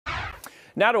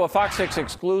Now to a Fox 6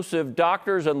 exclusive.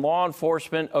 Doctors and law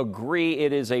enforcement agree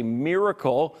it is a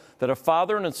miracle that a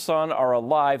father and a son are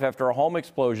alive after a home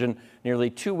explosion nearly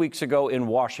 2 weeks ago in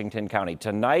Washington County.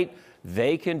 Tonight,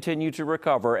 they continue to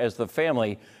recover as the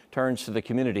family turns to the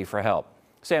community for help.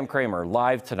 Sam Kramer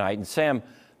live tonight. And Sam,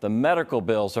 the medical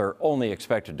bills are only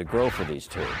expected to grow for these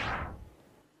two.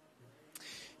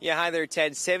 Yeah, hi there,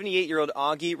 Ted. 78-year-old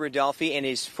Augie Rodolphe and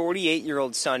his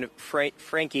 48-year-old son,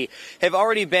 Frankie, have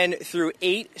already been through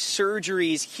 8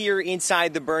 surgeries here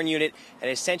inside the burn unit at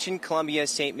Ascension Columbia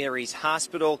St. Mary's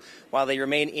Hospital. While they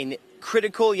remain in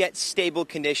critical yet stable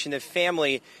condition, the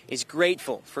family is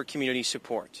grateful for community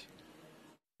support.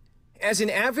 As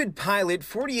an avid pilot,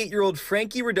 48-year-old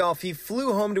Frankie Rodolphe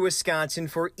flew home to Wisconsin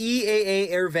for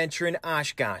EAA AirVenture in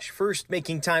Oshkosh, first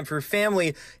making time for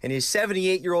family and his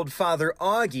 78-year-old father,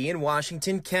 Augie, in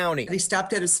Washington County. He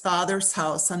stopped at his father's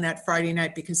house on that Friday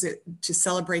night to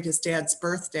celebrate his dad's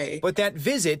birthday. But that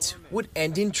visit would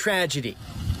end in tragedy.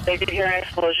 They did hear an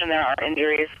explosion. There are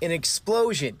injuries. An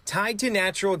explosion tied to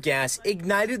natural gas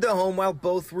ignited the home while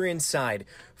both were inside.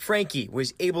 Frankie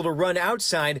was able to run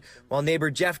outside while neighbor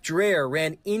Jeff Dreher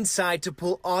ran inside to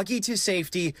pull Augie to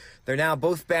safety. They're now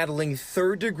both battling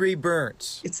third-degree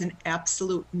burns. It's an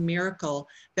absolute miracle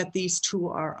that these two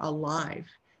are alive,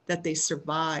 that they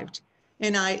survived.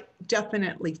 And I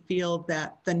definitely feel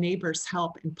that the neighbors'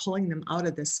 help in pulling them out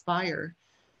of this fire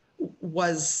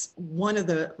was one of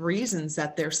the reasons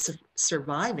that they're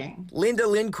surviving. Linda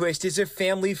Lindquist is a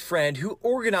family friend who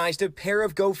organized a pair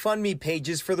of GoFundMe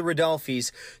pages for the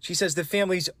Rodolphes. She says the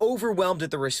family's overwhelmed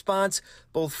at the response,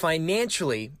 both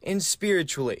financially and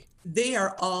spiritually. They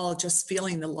are all just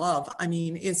feeling the love. I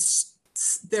mean,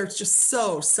 they're just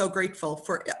so grateful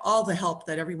for all the help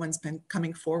that everyone's been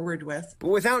coming forward with. But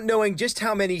without knowing just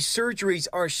how many surgeries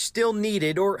are still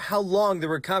needed or how long the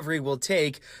recovery will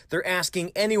take, they're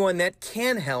asking anyone that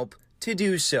can help to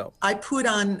do so. I put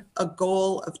on a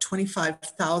goal of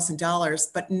 $25,000,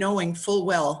 but knowing full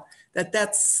well that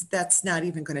that's not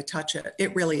even going to touch it.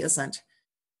 It really isn't.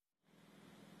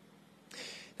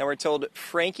 Now, we're told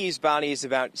Frankie's body is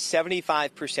about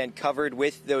 75% covered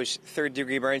with those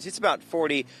third-degree burns. It's about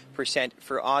 40%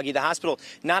 for Augie. The hospital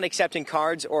not accepting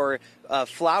cards or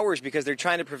flowers because they're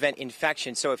trying to prevent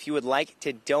infection. So if you would like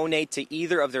to donate to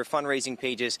either of their fundraising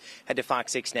pages, head to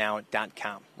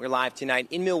fox6now.com. We're live tonight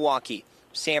in Milwaukee.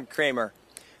 Sam Kramer,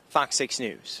 Fox 6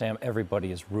 News. Sam,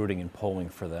 everybody is rooting and pulling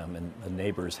for them, and the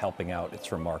neighbors helping out.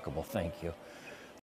 It's remarkable. Thank you.